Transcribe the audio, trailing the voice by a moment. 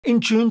In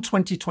June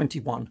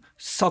 2021,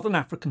 southern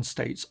African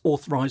states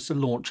authorised the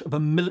launch of a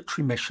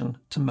military mission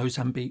to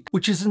Mozambique,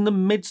 which is in the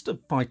midst of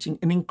fighting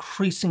an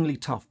increasingly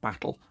tough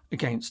battle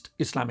against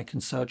Islamic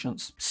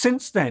insurgents.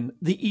 Since then,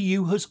 the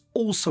EU has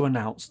also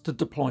announced the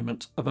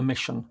deployment of a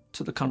mission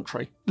to the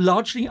country.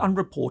 Largely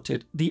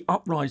unreported, the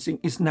uprising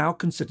is now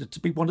considered to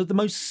be one of the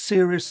most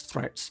serious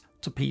threats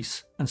to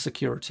peace and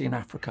security in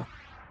Africa.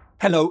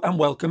 Hello and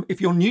welcome. If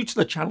you're new to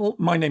the channel,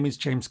 my name is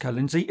James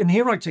Ker-Lindsay, and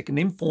here I take an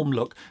informed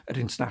look at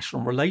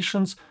international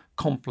relations,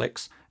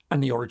 conflicts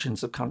and the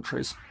origins of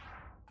countries.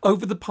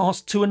 Over the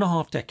past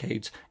 2.5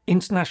 decades,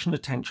 international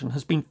attention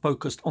has been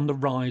focused on the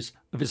rise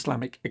of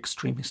Islamic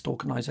extremist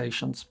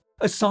organisations.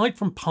 Aside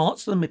from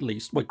parts of the Middle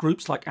East where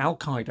groups like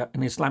Al-Qaeda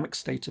and Islamic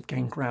State have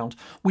gained ground,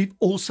 we've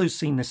also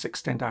seen this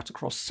extend out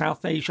across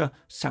South Asia,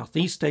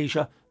 Southeast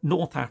Asia,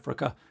 North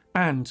Africa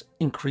and,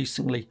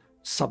 increasingly,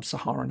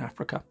 Sub-Saharan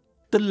Africa.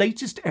 The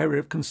latest area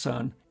of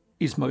concern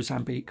is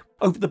Mozambique.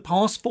 Over the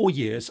past 4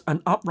 years,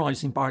 an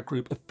uprising by a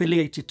group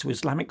affiliated to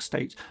Islamic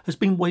State has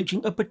been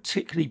waging a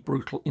particularly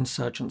brutal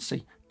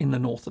insurgency in the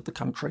north of the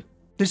country.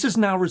 This has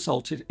now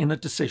resulted in a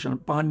decision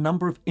by a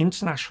number of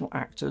international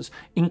actors,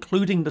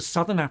 including the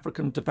Southern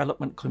African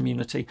Development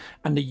Community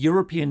and the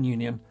European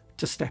Union,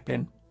 to step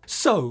in.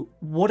 So,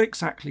 what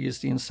exactly is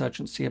the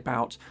insurgency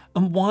about,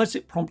 and why has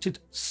it prompted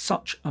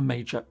such a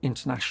major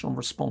international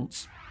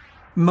response?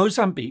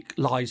 Mozambique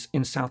lies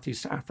in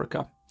Southeast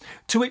Africa.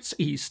 To its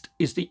east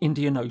is the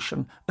Indian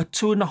Ocean, a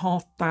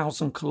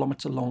 2,500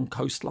 kilometre long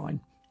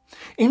coastline.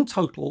 In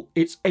total,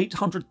 it's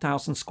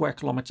 800,000 square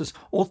kilometres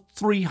or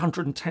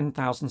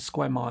 310,000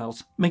 square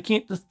miles, making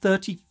it the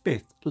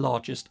 35th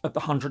largest of the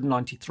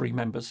 193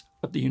 members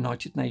of the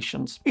United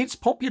Nations. Its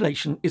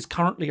population is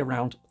currently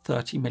around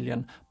 30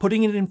 million,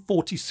 putting it in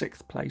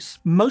 46th place.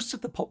 Most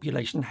of the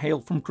population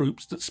hail from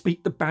groups that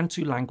speak the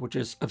Bantu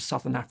languages of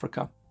southern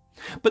Africa.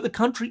 But the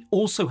country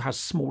also has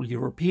small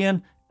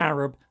European,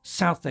 Arab,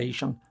 South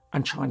Asian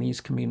and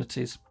Chinese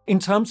communities. In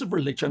terms of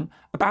religion,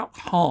 about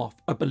half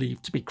are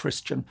believed to be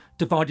Christian,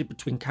 divided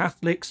between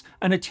Catholics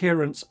and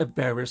adherents of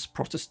various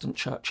Protestant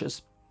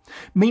churches.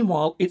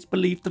 Meanwhile, it's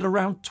believed that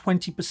around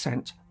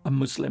 20% are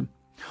Muslim,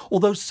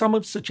 although some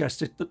have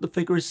suggested that the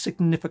figure is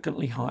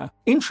significantly higher.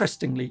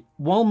 Interestingly,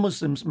 while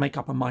Muslims make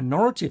up a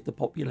minority of the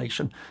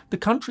population, the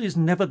country is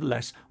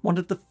nevertheless one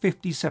of the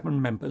 57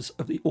 members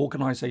of the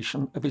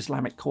Organisation of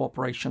Islamic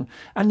Cooperation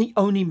and the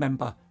only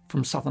member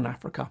from Southern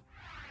Africa.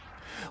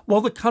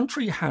 While the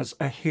country has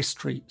a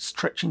history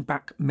stretching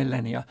back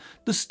millennia,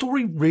 the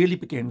story really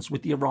begins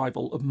with the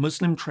arrival of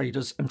Muslim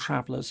traders and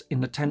travellers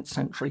in the 10th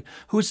century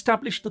who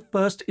established the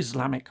first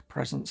Islamic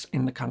presence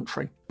in the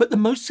country. But the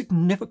most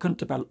significant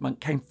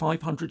development came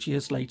 500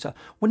 years later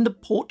when the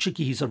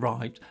Portuguese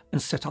arrived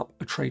and set up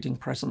a trading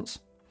presence.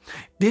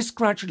 This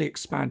gradually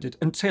expanded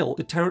until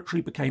the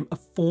territory became a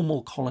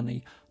formal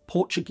colony,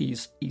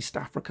 Portuguese East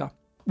Africa.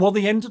 While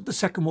the end of the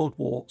Second World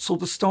War saw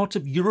the start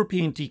of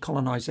European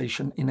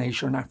decolonisation in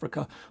Asia and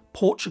Africa,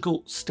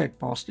 Portugal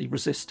steadfastly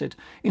resisted,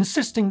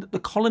 insisting that the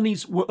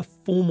colonies were a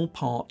formal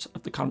part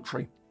of the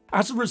country.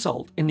 As a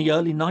result, in the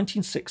early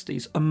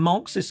 1960s, a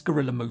Marxist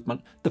guerrilla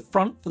movement, the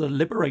Front for the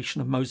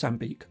Liberation of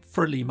Mozambique,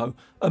 Frelimo,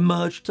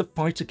 emerged to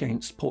fight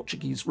against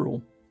Portuguese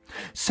rule.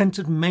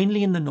 Centred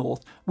mainly in the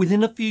north,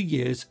 within a few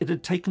years it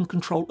had taken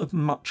control of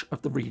much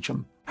of the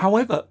region.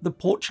 However, the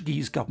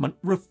Portuguese government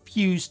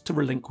refused to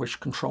relinquish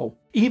control,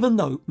 even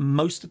though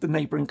most of the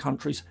neighbouring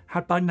countries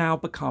had by now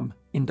become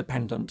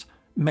independent,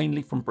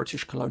 mainly from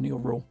British colonial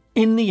rule.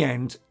 In the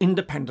end,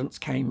 independence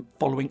came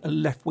following a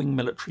left-wing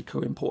military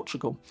coup in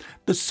Portugal,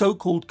 the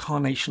so-called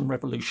Carnation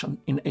Revolution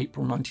in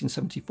April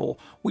 1974,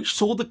 which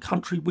saw the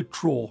country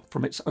withdraw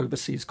from its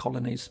overseas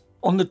colonies.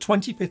 On the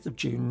 25th of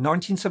June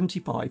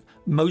 1975,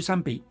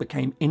 Mozambique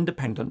became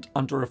independent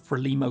under a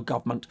Frelimo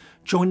government,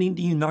 joining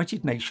the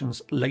United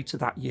Nations later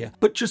that year.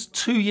 But just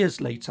 2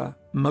 years later,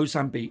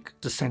 Mozambique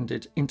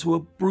descended into a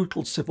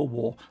brutal civil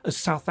war as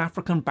South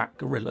African-backed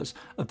guerrillas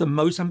of the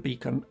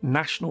Mozambican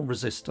National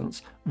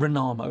Resistance,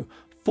 RENAMO,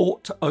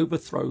 fought to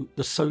overthrow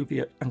the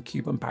Soviet and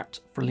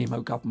Cuban-backed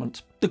Frelimo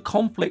government. The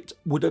conflict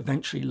would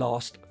eventually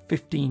last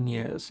 15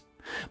 years.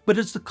 But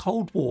as the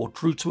Cold War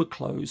drew to a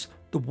close,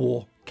 the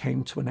war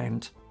came to an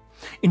end.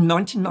 In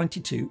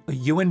 1992, a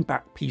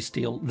UN-backed peace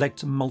deal led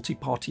to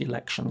multi-party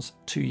elections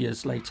 2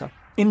 years later.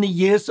 In the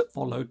years that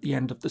followed the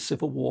end of the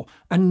Civil War,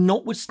 and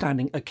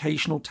notwithstanding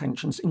occasional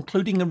tensions,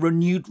 including a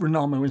renewed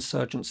Renamo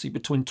insurgency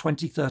between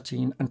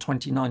 2013 and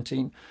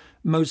 2019,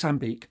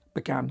 Mozambique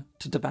began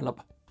to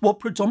develop. While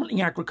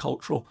predominantly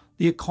agricultural,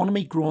 the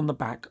economy grew on the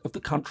back of the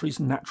country's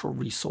natural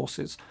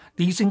resources.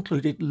 These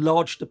included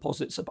large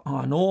deposits of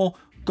iron ore,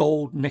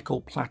 gold,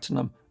 nickel,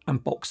 platinum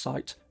and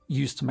bauxite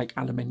used to make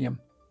aluminium.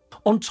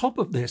 On top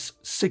of this,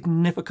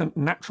 significant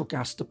natural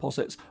gas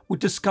deposits were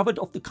discovered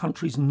off the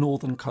country's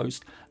northern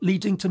coast,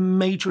 leading to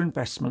major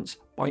investments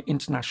by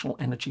international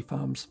energy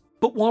firms.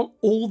 But while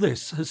all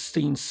this has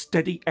seen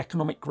steady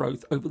economic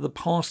growth over the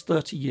past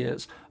 30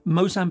 years,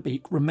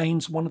 Mozambique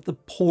remains one of the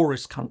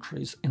poorest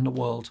countries in the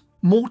world.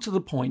 More to the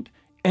point,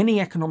 any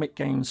economic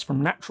gains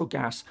from natural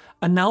gas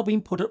are now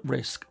being put at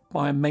risk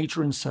by a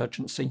major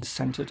insurgency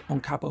centred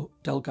on Cabo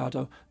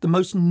Delgado, the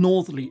most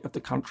northerly of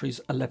the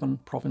country's 11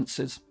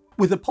 provinces.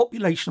 With a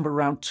population of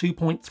around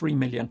 2.3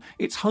 million,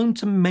 it's home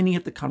to many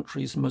of the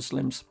country's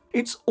Muslims.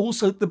 It's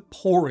also the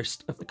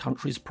poorest of the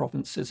country's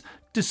provinces,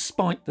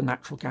 despite the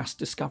natural gas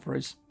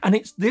discoveries. And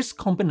it's this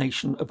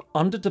combination of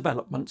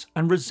underdevelopment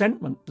and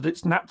resentment that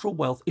its natural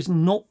wealth is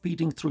not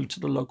feeding through to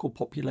the local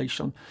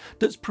population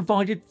that's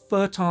provided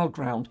fertile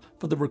ground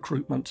for the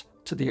recruitment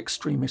to the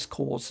extremist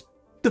cause.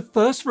 The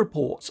first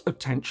reports of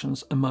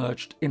tensions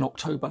emerged in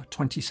October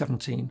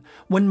 2017,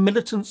 when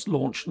militants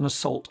launched an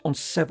assault on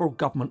several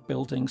government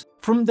buildings.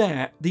 From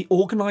there, the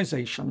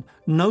organisation,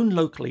 known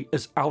locally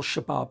as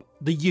Al-Shabab,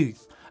 the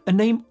Youth, a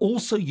name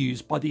also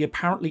used by the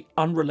apparently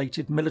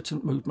unrelated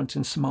militant movement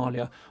in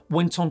Somalia,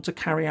 went on to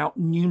carry out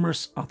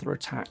numerous other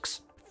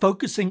attacks.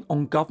 Focusing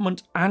on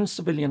government and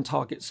civilian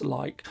targets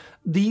alike,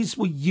 these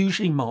were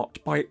usually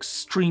marked by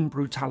extreme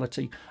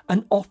brutality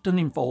and often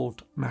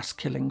involved mass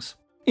killings.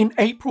 In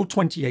April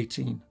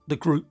 2018, the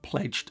group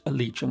pledged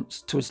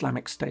allegiance to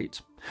Islamic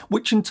State,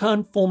 which in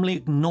turn formally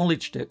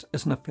acknowledged it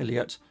as an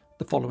affiliate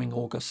the following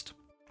August.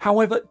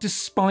 However,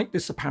 despite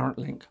this apparent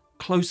link,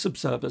 close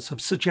observers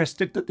have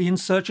suggested that the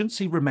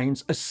insurgency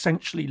remains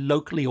essentially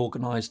locally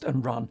organised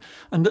and run,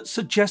 and that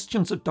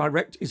suggestions of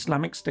direct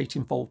Islamic State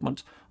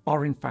involvement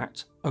are in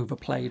fact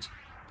overplayed.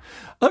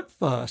 At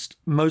first,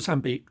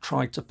 Mozambique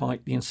tried to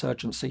fight the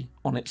insurgency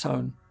on its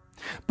own,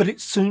 but it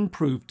soon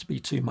proved to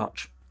be too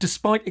much.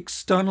 Despite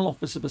external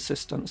offers of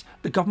assistance,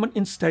 the government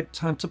instead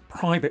turned to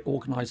private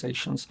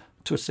organisations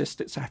to assist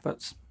its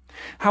efforts.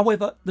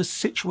 However, the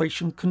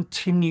situation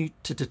continued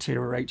to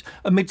deteriorate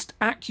amidst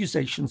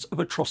accusations of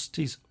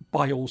atrocities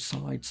by all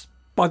sides.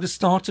 By the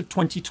start of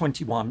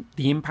 2021,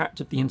 the impact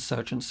of the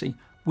insurgency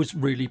was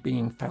really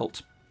being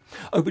felt.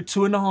 Over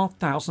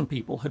 2,500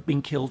 people had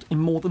been killed in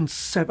more than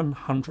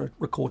 700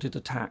 recorded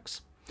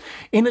attacks.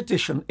 In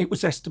addition, it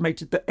was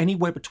estimated that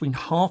anywhere between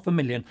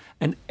 500,000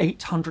 and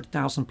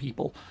 800,000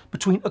 people,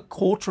 between a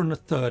quarter and a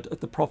third of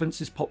the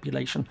province's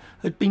population,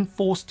 had been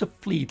forced to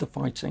flee the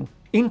fighting.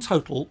 In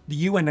total, the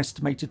UN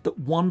estimated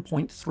that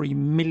 1.3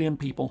 million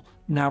people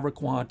now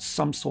required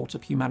some sort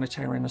of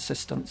humanitarian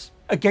assistance.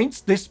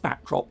 Against this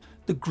backdrop,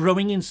 the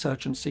growing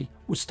insurgency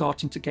was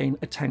starting to gain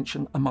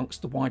attention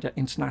amongst the wider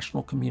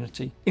international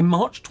community. In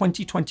March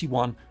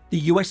 2021, the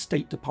US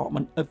State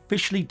Department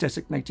officially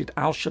designated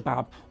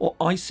Al-Shabab, or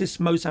ISIS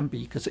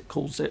Mozambique as it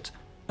calls it,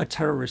 a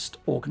terrorist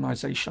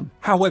organisation.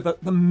 However,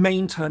 the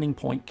main turning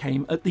point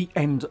came at the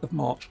end of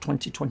March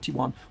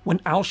 2021, when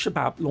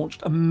Al-Shabab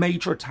launched a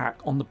major attack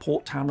on the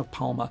port town of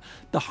Palma,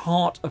 the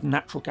heart of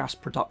natural gas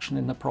production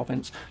in the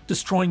province,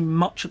 destroying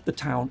much of the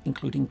town,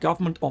 including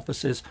government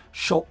offices,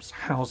 shops,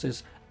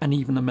 houses, and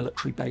even a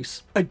military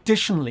base.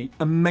 Additionally,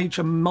 a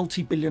major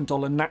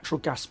multi-billion-dollar natural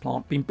gas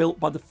plant being built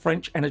by the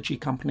French energy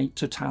company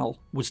Total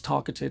was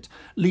targeted,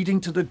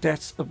 leading to the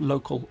deaths of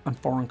local and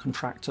foreign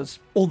contractors.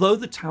 Although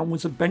the town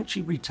was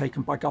eventually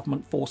retaken by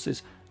government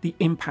forces, the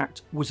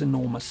impact was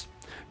enormous.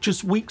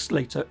 Just weeks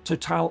later,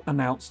 Total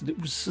announced that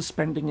it was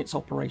suspending its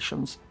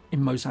operations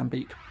in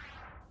Mozambique.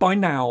 By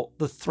now,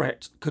 the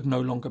threat could no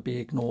longer be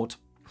ignored.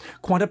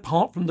 Quite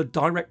apart from the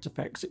direct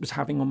effects it was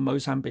having on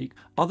Mozambique,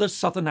 other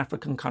southern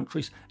African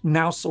countries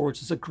now saw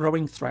it as a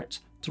growing threat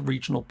to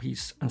regional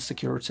peace and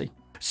security.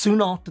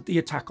 Soon after the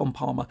attack on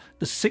Palma,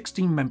 the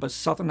 16-member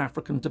Southern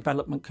African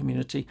Development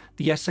Community,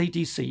 the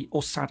SADC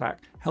or SADC,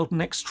 held an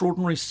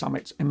extraordinary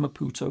summit in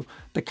Maputo,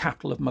 the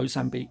capital of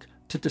Mozambique,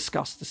 to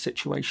discuss the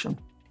situation.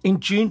 In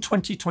June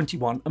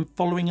 2021, and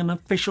following an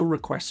official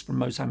request from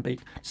Mozambique,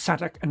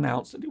 SADC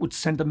announced that it would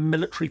send a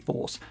military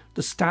force,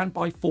 the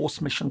Standby Force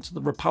mission, to the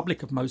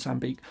Republic of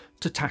Mozambique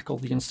to tackle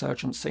the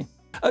insurgency.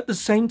 At the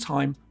same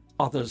time,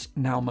 others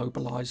now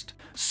mobilised.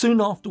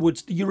 Soon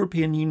afterwards, the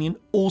European Union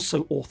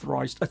also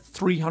authorised a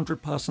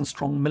 300-person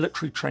strong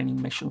military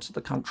training mission to the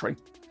country.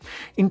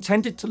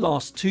 Intended to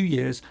last 2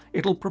 years,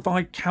 it'll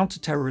provide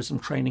counter-terrorism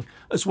training,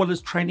 as well as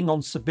training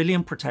on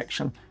civilian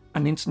protection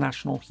and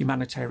international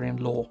humanitarian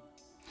law.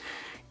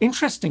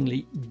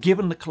 Interestingly,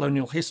 given the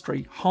colonial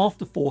history, half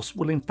the force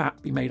will in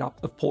fact be made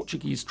up of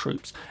Portuguese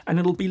troops, and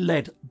it'll be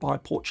led by a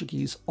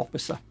Portuguese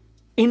officer.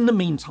 In the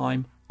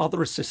meantime,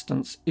 other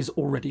assistance is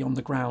already on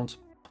the ground.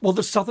 While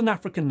the southern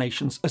African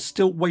nations are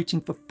still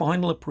waiting for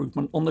final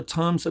approval on the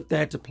terms of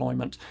their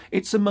deployment,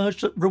 it's emerged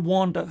that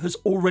Rwanda has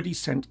already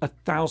sent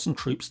 1,000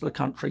 troops to the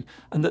country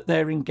and that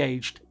they're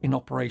engaged in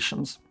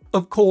operations.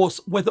 Of course,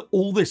 whether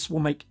all this will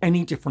make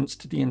any difference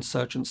to the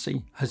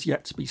insurgency has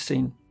yet to be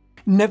seen.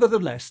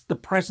 Nevertheless, the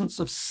presence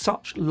of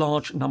such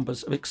large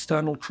numbers of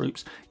external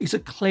troops is a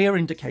clear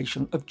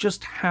indication of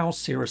just how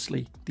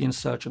seriously the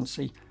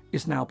insurgency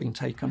is now being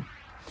taken.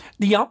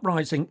 The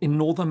uprising in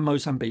northern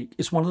Mozambique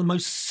is one of the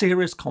most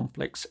serious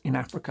conflicts in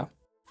Africa.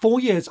 4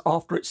 years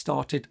after it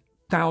started,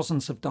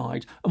 thousands have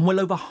died, and well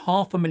over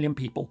 500,000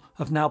 people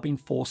have now been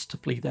forced to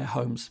flee their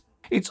homes.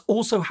 It's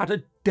also had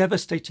a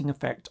devastating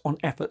effect on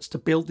efforts to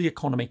build the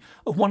economy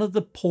of one of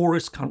the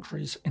poorest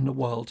countries in the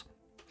world.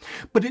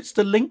 But it's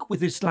the link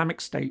with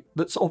Islamic State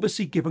that's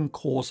obviously given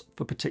cause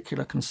for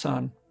particular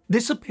concern.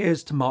 This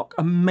appears to mark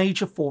a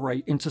major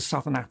foray into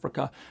southern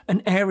Africa,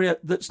 an area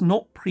that's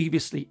not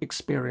previously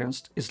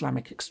experienced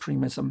Islamic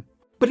extremism.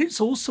 But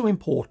it's also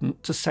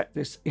important to set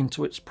this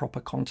into its proper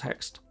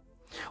context.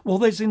 While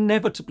there's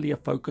inevitably a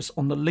focus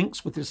on the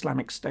links with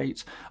Islamic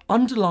State,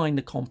 underlying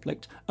the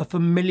conflict are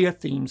familiar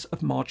themes of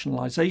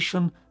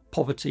marginalisation,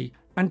 poverty,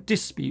 and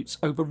disputes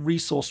over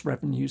resource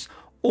revenues,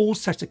 all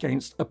set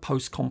against a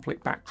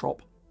post-conflict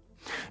backdrop.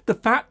 The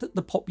fact that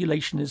the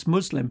population is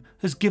Muslim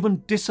has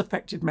given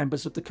disaffected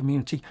members of the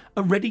community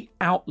a ready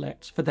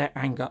outlet for their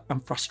anger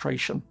and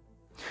frustration.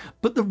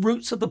 But the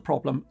roots of the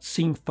problem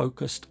seem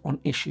focused on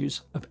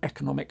issues of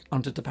economic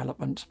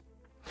underdevelopment.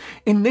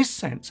 In this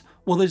sense,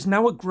 while there's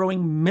now a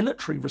growing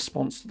military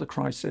response to the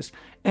crisis,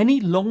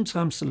 any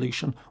long-term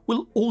solution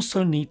will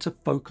also need to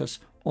focus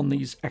on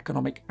these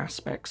economic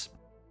aspects.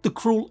 The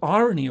cruel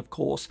irony, of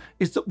course,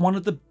 is that one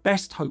of the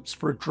best hopes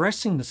for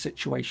addressing the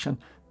situation,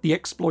 the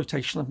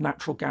exploitation of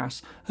natural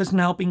gas, has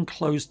now been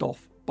closed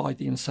off by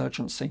the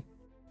insurgency.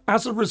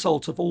 As a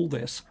result of all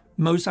this,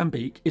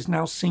 Mozambique is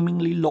now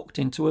seemingly locked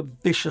into a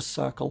vicious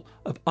circle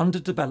of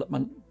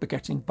underdevelopment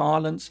begetting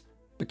violence,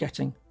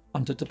 begetting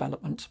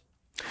underdevelopment.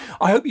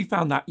 I hope you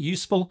found that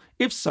useful.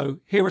 If so,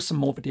 here are some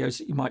more videos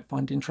that you might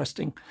find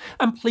interesting.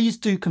 And please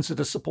do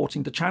consider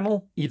supporting the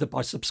channel, either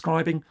by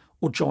subscribing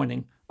or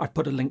joining. I've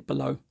put a link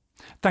below.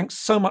 Thanks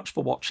so much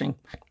for watching,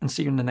 and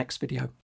see you in the next video.